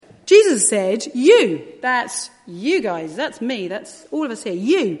Jesus said, you, that's you guys, that's me, that's all of us here,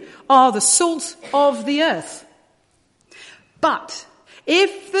 you are the salt of the earth. But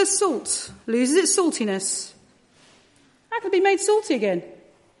if the salt loses its saltiness, how can it be made salty again?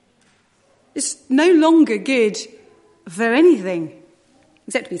 It's no longer good for anything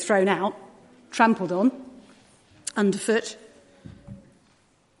except to be thrown out, trampled on, underfoot.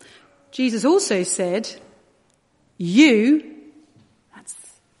 Jesus also said, you, that's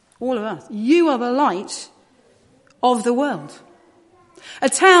all of us, you are the light of the world. A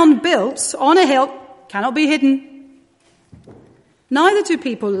town built on a hill cannot be hidden. Neither do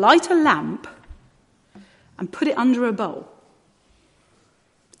people light a lamp and put it under a bowl.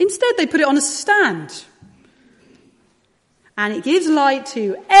 Instead, they put it on a stand. And it gives light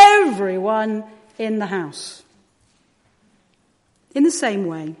to everyone in the house. In the same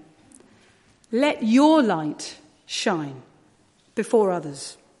way, let your light shine before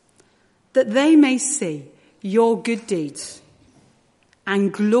others, that they may see your good deeds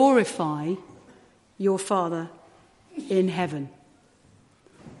and glorify your Father in heaven.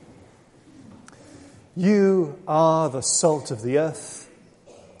 You are the salt of the earth.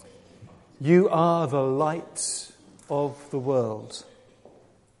 You are the light of the world.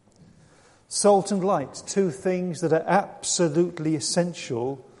 Salt and light, two things that are absolutely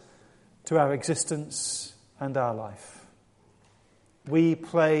essential to our existence and our life. We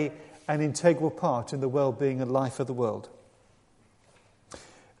play an integral part in the well-being and life of the world.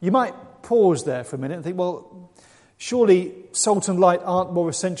 You might pause there for a minute and think, well, surely salt and light aren't more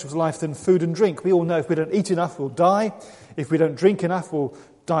essential to life than food and drink. We all know if we don't eat enough, we'll die. If we don't drink enough, we'll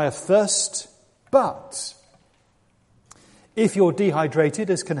die of thirst. But if you're dehydrated,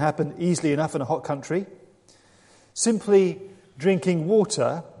 as can happen easily enough in a hot country, simply drinking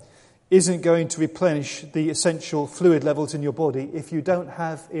water isn't going to replenish the essential fluid levels in your body if you don't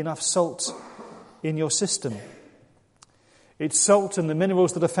have enough salt in your system. It's salt and the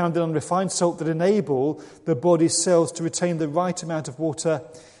minerals that are found in unrefined salt that enable the body's cells to retain the right amount of water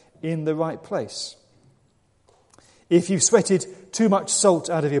in the right place. If you've sweated too much salt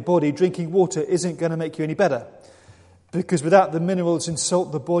out of your body, drinking water isn't going to make you any better. Because without the minerals in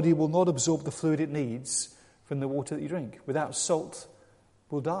salt, the body will not absorb the fluid it needs from the water that you drink. Without salt,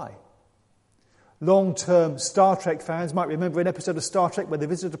 we'll die. Long-term Star Trek fans might remember an episode of Star Trek where they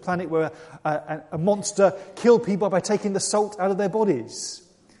visited a planet where a monster killed people by taking the salt out of their bodies.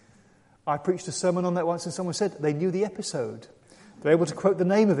 I preached a sermon on that once and someone said they knew the episode. They were able to quote the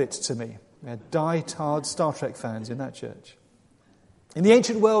name of it to me. We had die-hard Star Trek fans in that church. In the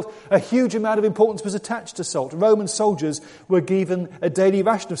ancient world, a huge amount of importance was attached to salt. Roman soldiers were given a daily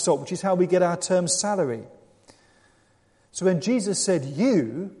ration of salt, which is how we get our term salary. So when Jesus said,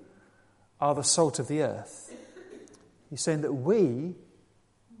 you are the salt of the earth, he's saying that we,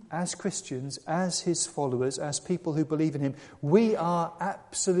 as Christians, as his followers, as people who believe in him, we are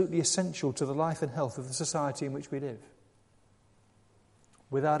absolutely essential to the life and health of the society in which we live.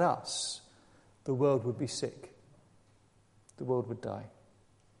 Without us, the world would be sick. The world would die.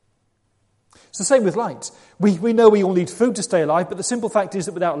 It's the same with light. We know we all need food to stay alive, but the simple fact is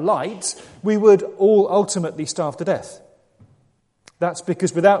that without light, we would all ultimately starve to death. That's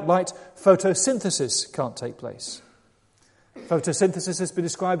because without light, photosynthesis can't take place. Photosynthesis has been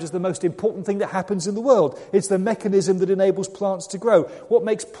described as the most important thing that happens in the world. It's the mechanism that enables plants to grow. What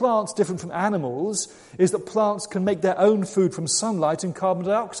makes plants different from animals is that plants can make their own food from sunlight and carbon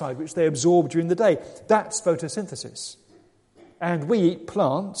dioxide, which they absorb during the day. That's photosynthesis. And we eat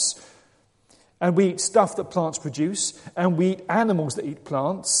plants, and we eat stuff that plants produce, and we eat animals that eat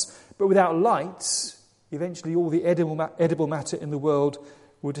plants. But without light, eventually all the edible matter in the world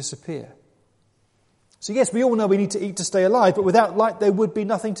will disappear. So yes, we all know we need to eat to stay alive, but without light there would be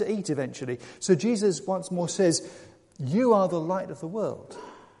nothing to eat eventually. So Jesus once more says, you are the light of the world.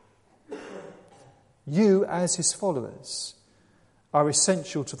 You, as his followers, are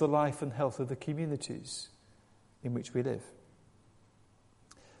essential to the life and health of the communities in which we live.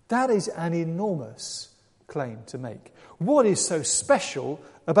 That is an enormous claim to make. What is so special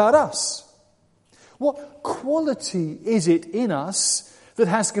about us? What quality is it in us that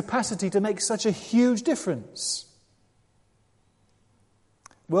has capacity to make such a huge difference?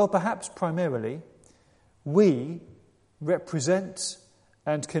 Well, perhaps primarily, we represent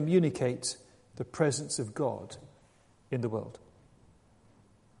and communicate the presence of God in the world.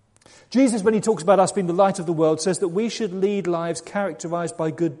 Jesus, when he talks about us being the light of the world, says that we should lead lives characterized by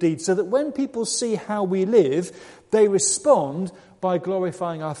good deeds, so that when people see how we live, they respond by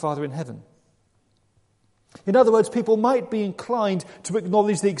glorifying our Father in heaven. In other words, people might be inclined to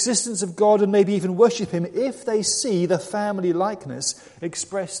acknowledge the existence of God and maybe even worship him if they see the family likeness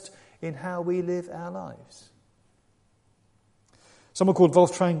expressed in how we live our lives. Someone called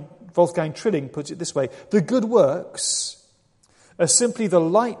Wolfgang Trilling puts it this way: the good works are simply the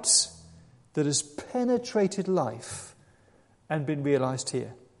light that has penetrated life and been realized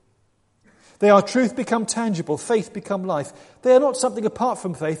here. They are truth become tangible, faith become life. They are not something apart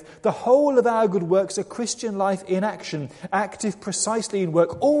from faith. The whole of our good works are Christian life in action, active precisely in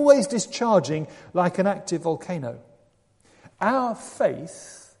work, always discharging like an active volcano. Our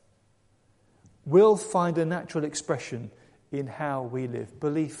faith will find a natural expression in how we live.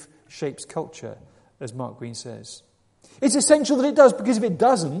 Belief shapes culture, as Mark Green says. It's essential that it does, because if it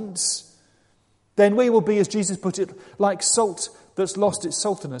doesn't, then we will be, as Jesus put it, like salt that's lost its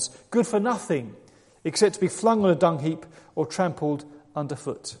saltiness, good for nothing except to be flung on a dung heap or trampled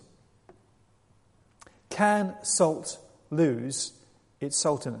underfoot. Can salt lose its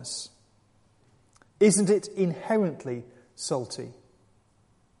saltiness? Isn't it inherently salty?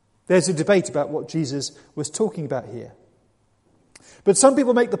 There's a debate about what Jesus was talking about here. But some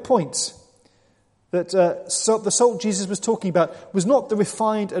people make the point that the salt Jesus was talking about was not the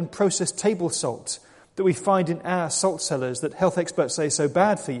refined and processed table salt that we find in our salt cellars that health experts say is so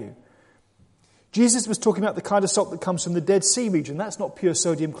bad for you. Jesus was talking about the kind of salt that comes from the Dead Sea region. That's not pure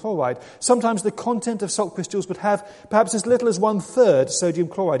sodium chloride. Sometimes the content of salt crystals would have perhaps as little as 1/3 sodium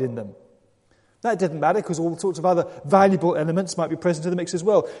chloride in them. That didn't matter because all sorts of other valuable elements might be present in the mix as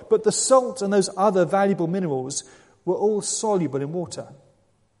well. But the salt and those other valuable minerals were all soluble in water.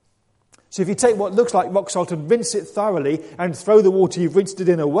 So if you take what looks like rock salt and rinse it thoroughly and throw the water you've rinsed it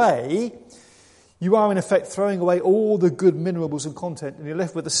in away, you are in effect throwing away all the good minerals and content, and you're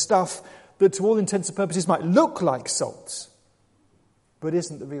left with the stuff that to all intents and purposes might look like salt, but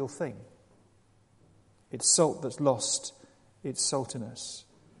isn't the real thing. It's salt that's lost its saltiness.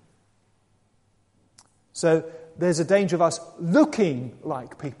 So there's a danger of us looking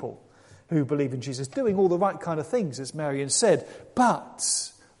like people who believe in Jesus, doing all the right kind of things, as Marion said,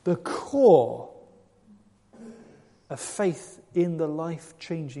 but the core of faith in the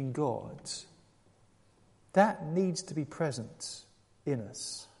life-changing God, that needs to be present in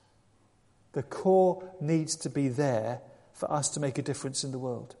us. The core needs to be there for us to make a difference in the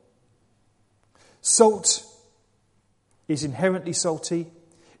world. Salt is inherently salty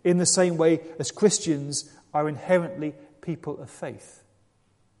in the same way as Christians are inherently people of faith.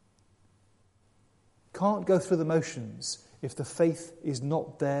 Can't go through the motions if the faith is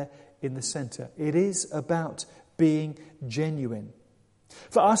not there in the centre. It is about being genuine.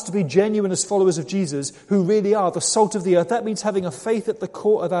 For us to be genuine as followers of Jesus, who really are the salt of the earth, that means having a faith at the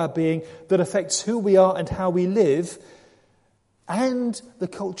core of our being that affects who we are and how we live and the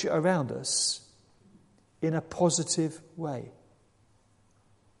culture around us in a positive way.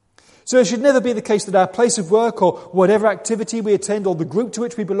 So it should never be the case that our place of work or whatever activity we attend or the group to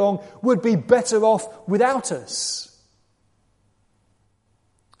which we belong would be better off without us.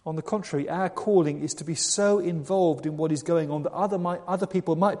 On the contrary, our calling is to be so involved in what is going on that other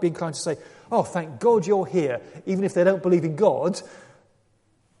people might be inclined to say, "Oh, thank God you're here," even if they don't believe in God.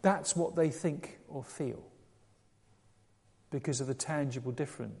 That's what they think or feel because of the tangible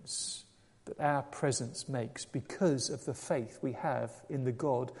difference that our presence makes because of the faith we have in the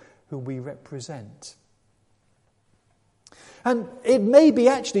God whom we represent. And it may be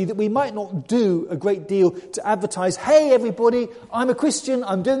actually that we might not do a great deal to advertise, "Hey everybody, I'm a Christian,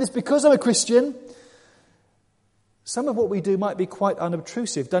 I'm doing this because I'm a Christian." Some of what we do might be quite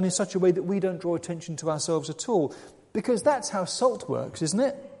unobtrusive, done in such a way that we don't draw attention to ourselves at all. Because that's how salt works, isn't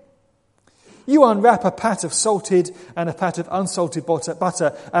it? You unwrap a pat of salted and a pat of unsalted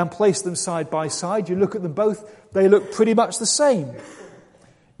butter and place them side by side. You look at them both, they look pretty much the same.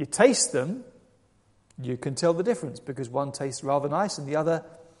 You taste them, you can tell the difference because one tastes rather nice and the other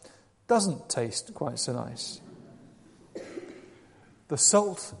doesn't taste quite so nice. The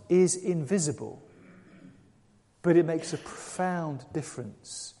salt is invisible, but it makes a profound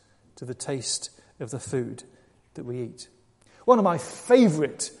difference to the taste of the food that we eat. One of my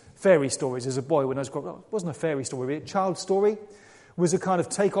favourite fairy stories as a boy when I was growing up, it wasn't a fairy story, a child story, was a kind of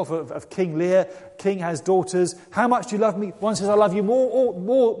takeoff of King Lear. King has daughters. "How much do you love me?" One says, "I love you more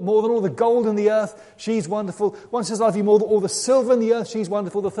than all the gold in the earth." She's wonderful. One says, "I love you more than all the silver in the earth." She's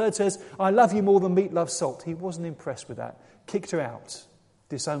wonderful. The third says, "I love you more than meat loves salt." He wasn't impressed with that. Kicked her out.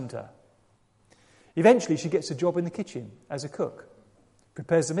 Disowned her. Eventually she gets a job in the kitchen as a cook.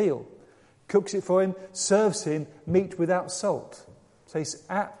 Prepares a meal. Cooks it for him. Serves him meat without salt. So it's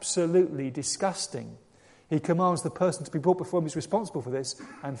absolutely disgusting. He commands the person to be brought before him who's responsible for this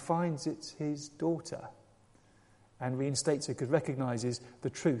and finds it's his daughter and reinstates her because recognises the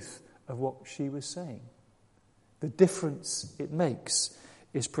truth of what she was saying. The difference it makes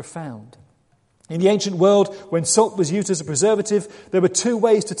is profound. In the ancient world, when salt was used as a preservative, there were two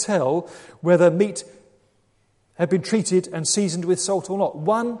ways to tell whether meat had been treated and seasoned with salt or not.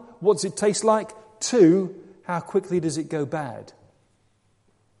 One, what does it taste like? Two, how quickly does it go bad?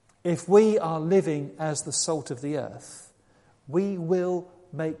 If we are living as the salt of the earth, we will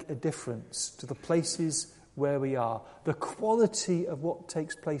make a difference to the places where we are. The quality of what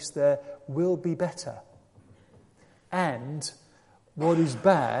takes place there will be better. And what is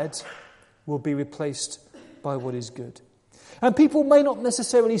bad will be replaced by what is good. And people may not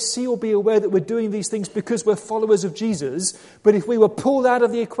necessarily see or be aware that we're doing these things because we're followers of Jesus, but if we were pulled out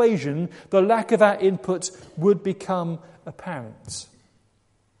of the equation, the lack of our input would become apparent.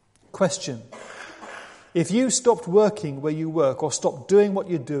 Question: if you stopped working where you work or stopped doing what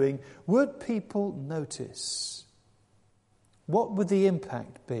you're doing, would people notice? What would the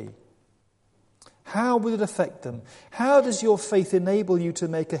impact be? How would it affect them? How does your faith enable you to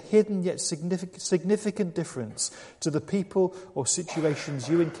make a hidden yet significant difference to the people or situations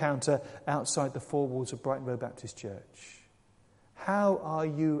you encounter outside the four walls of Brighton Road Baptist Church? How are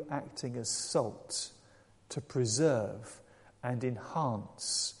you acting as salt to preserve and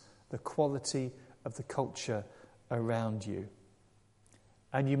enhance the quality of the culture around you?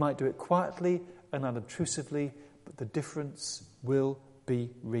 And you might do it quietly and unobtrusively, but the difference will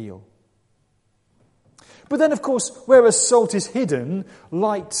be real. But then, of course, whereas salt is hidden,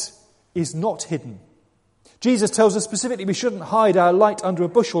 light is not hidden. Jesus tells us specifically we shouldn't hide our light under a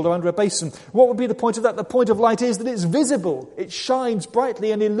bushel or under a basin. What would be the point of that? The point of light is that it's visible. It shines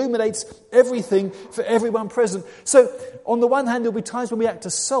brightly and illuminates everything for everyone present. So, on the one hand, there'll be times when we act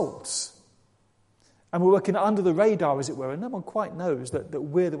as salt, and we're working under the radar, as it were, and no one quite knows that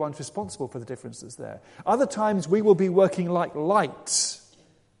we're the ones responsible for the difference that's there. Other times, we will be working like light,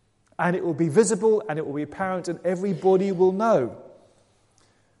 and it will be visible, and it will be apparent, and everybody will know.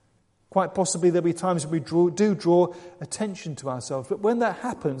 Quite possibly there'll be times when we do draw attention to ourselves. But when that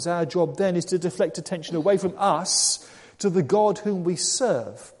happens, our job then is to deflect attention away from us to the God whom we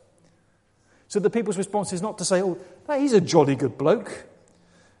serve. So the people's response is not to say, oh, he's a jolly good bloke,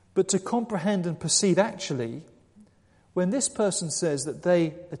 but to comprehend and perceive actually, when this person says that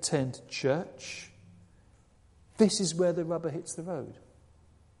they attend church, this is where the rubber hits the road.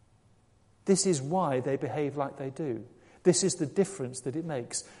 This is why they behave like they do. This is the difference that it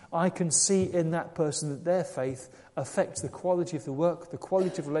makes. I can see in that person that their faith affects the quality of the work, the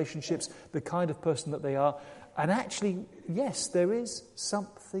quality of relationships, the kind of person that they are. And actually, yes, there is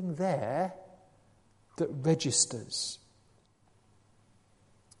something there that registers.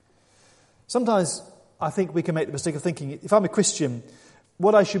 Sometimes I think we can make the mistake of thinking, if I'm a Christian,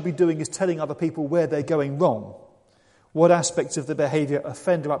 what I should be doing is telling other people where they're going wrong. What aspects of the behaviour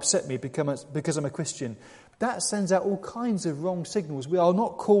offend or upset me because I'm a Christian. That sends out all kinds of wrong signals. We are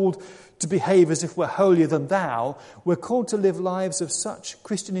not called to behave as if we're holier than thou. We're called to live lives of such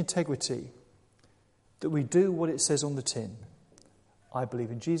Christian integrity that we do what it says on the tin. I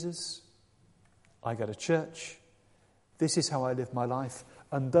believe in Jesus. I go to church. This is how I live my life.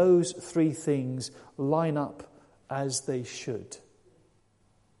 And those three things line up as they should.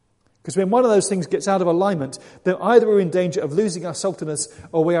 Because when one of those things gets out of alignment, then either we're in danger of losing our saltiness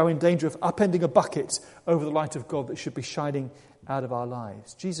or we are in danger of upending a bucket over the light of God that should be shining out of our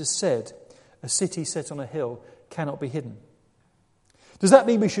lives. Jesus said, a city set on a hill cannot be hidden. Does that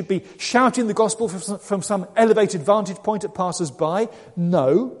mean we should be shouting the gospel from some elevated vantage point at passers-by?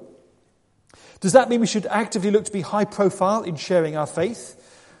 No. Does that mean we should actively look to be high profile in sharing our faith?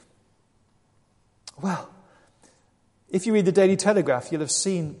 Well, if you read the Daily Telegraph, you'll have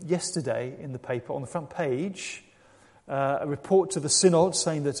seen yesterday in the paper, on the front page, a report to the Synod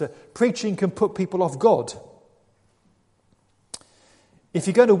saying that preaching can put people off God. If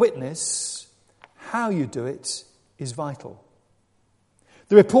you're going to witness, how you do it is vital.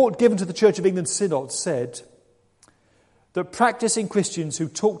 The report given to the Church of England Synod said that practicing Christians who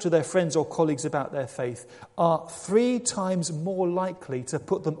talk to their friends or colleagues about their faith are 3 times more likely to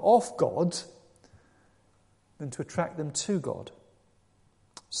put them off God than to attract them to God.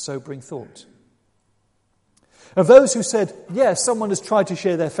 Sobering thought. Of those who said, yes, someone has tried to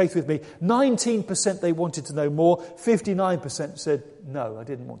share their faith with me, 19% they wanted to know more, 59% said, no, I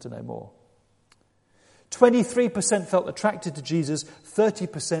didn't want to know more. 23% felt attracted to Jesus,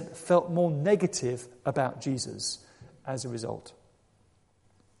 30% felt more negative about Jesus as a result.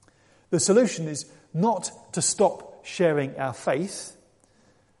 The solution is not to stop sharing our faith,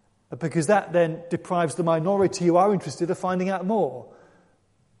 because that then deprives the minority who are interested of finding out more.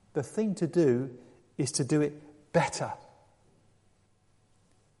 The thing to do is to do it better,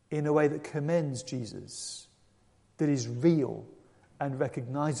 in a way that commends Jesus, that is real and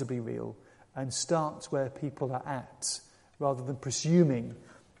recognisably real, and starts where people are at, rather than presuming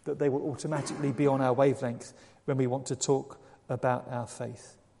that they will automatically be on our wavelength when we want to talk about our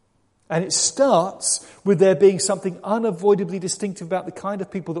faith. And it starts with there being something unavoidably distinctive about the kind of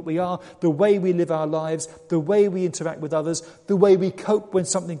people that we are, the way we live our lives, the way we interact with others, the way we cope when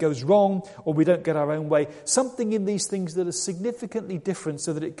something goes wrong or we don't get our own way. Something in these things that is significantly different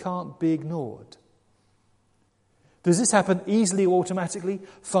so that it can't be ignored. Does this happen easily or automatically?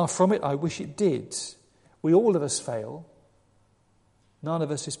 Far from it. I wish it did. We all of us fail. None of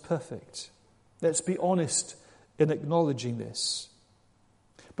us is perfect. Let's be honest in acknowledging this.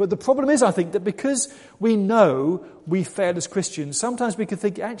 But the problem is, I think, that because we know we fail as Christians, sometimes we can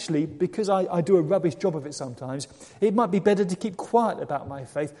think, actually, because I do a rubbish job of it sometimes, it might be better to keep quiet about my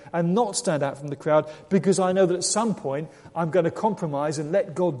faith and not stand out from the crowd, because I know that at some point I'm going to compromise and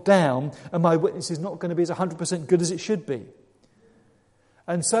let God down, and my witness is not going to be as 100% good as it should be.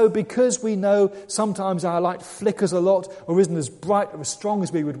 And so because we know sometimes our light flickers a lot or isn't as bright or as strong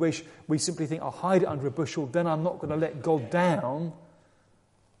as we would wish, we simply think, I'll hide it under a bushel, then I'm not going to let God down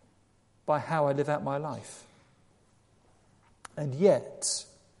by how I live out my life. And yet,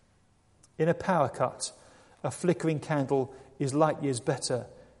 in a power cut, a flickering candle is light years better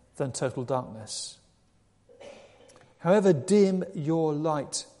than total darkness. However dim your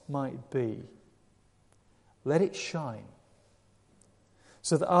light might be, let it shine,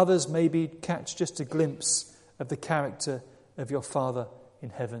 so that others maybe catch just a glimpse of the character of your Father in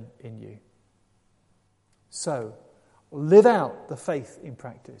heaven in you. So, live out the faith in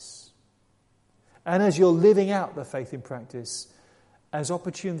practice. And as you're living out the faith in practice, as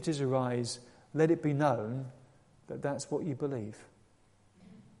opportunities arise, let it be known that that's what you believe.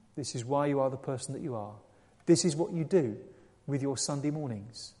 This is why you are the person that you are. This is what you do with your Sunday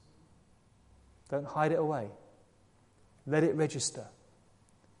mornings. Don't hide it away. Let it register.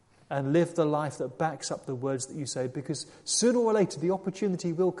 And live the life that backs up the words that you say, because sooner or later the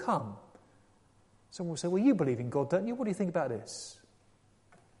opportunity will come. Someone will say, well, you believe in God, don't you? What do you think about this?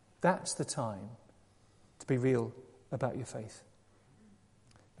 That's the time to be real about your faith.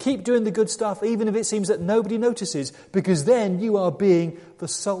 Keep doing the good stuff, even if it seems that nobody notices, because then you are being the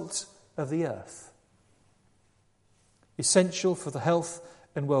salt of the earth. Essential for the health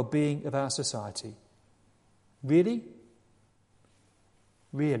and well-being of our society. Really?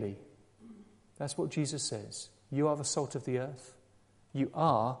 Really? That's what Jesus says. You are the salt of the earth. You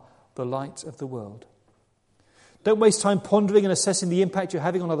are the light of the world. Don't waste time pondering and assessing the impact you're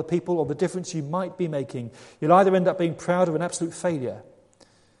having on other people or the difference you might be making. You'll either end up being proud or an absolute failure.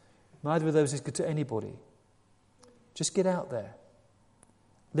 Neither of those is good to anybody. Just get out there.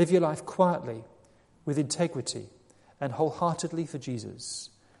 Live your life quietly, with integrity, and wholeheartedly for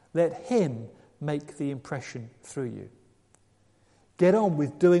Jesus. Let Him make the impression through you. Get on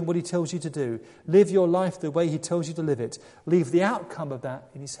with doing what He tells you to do. Live your life the way He tells you to live it. Leave the outcome of that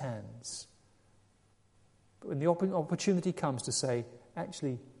in His hands. But when the opportunity comes to say,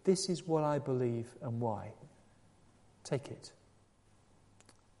 actually, this is what I believe and why, take it.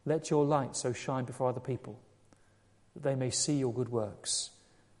 Let your light so shine before other people that they may see your good works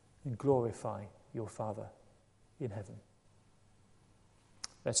and glorify your Father in heaven.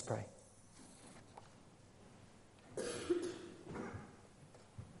 Let's pray.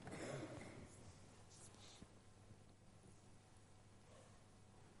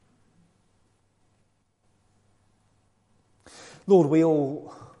 Lord, we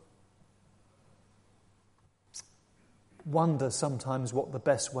all wonder sometimes what the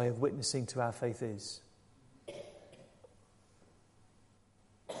best way of witnessing to our faith is.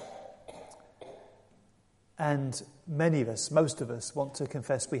 And many of us, most of us, want to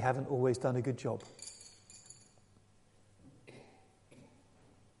confess we haven't always done a good job.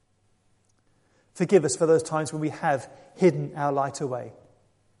 Forgive us for those times when we have hidden our light away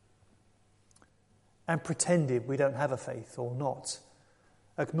and pretended we don't have a faith or not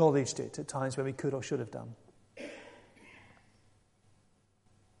acknowledged it at times when we could or should have done.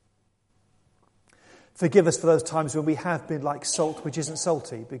 Forgive us for those times when we have been like salt which isn't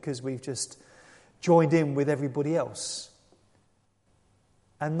salty because we've just joined in with everybody else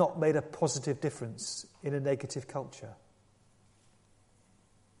and not made a positive difference in a negative culture.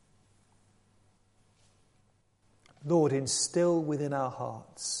 Lord, instill within our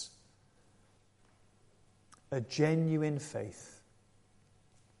hearts a genuine faith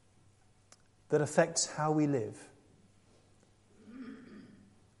that affects how we live,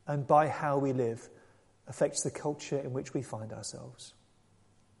 and by how we live affects the culture in which we find ourselves.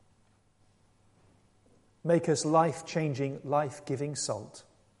 Make us life-changing, life-giving salt.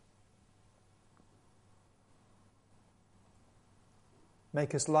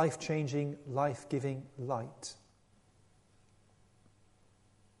 Make us life-changing, life-giving light.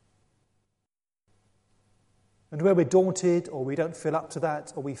 And where we're daunted, or we don't feel up to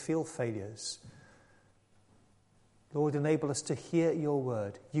that, or we feel failures, Lord, enable us to hear your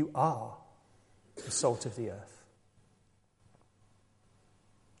word. You are the salt of the earth.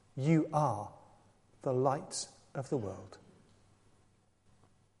 You are the light of the world.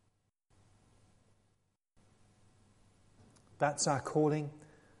 That's our calling.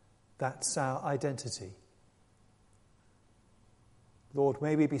 That's our identity. Lord,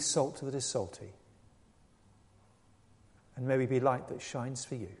 may we be salt that is salty. And may we be light that shines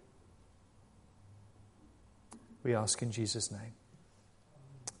for you. We ask in Jesus' name.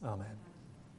 Amen.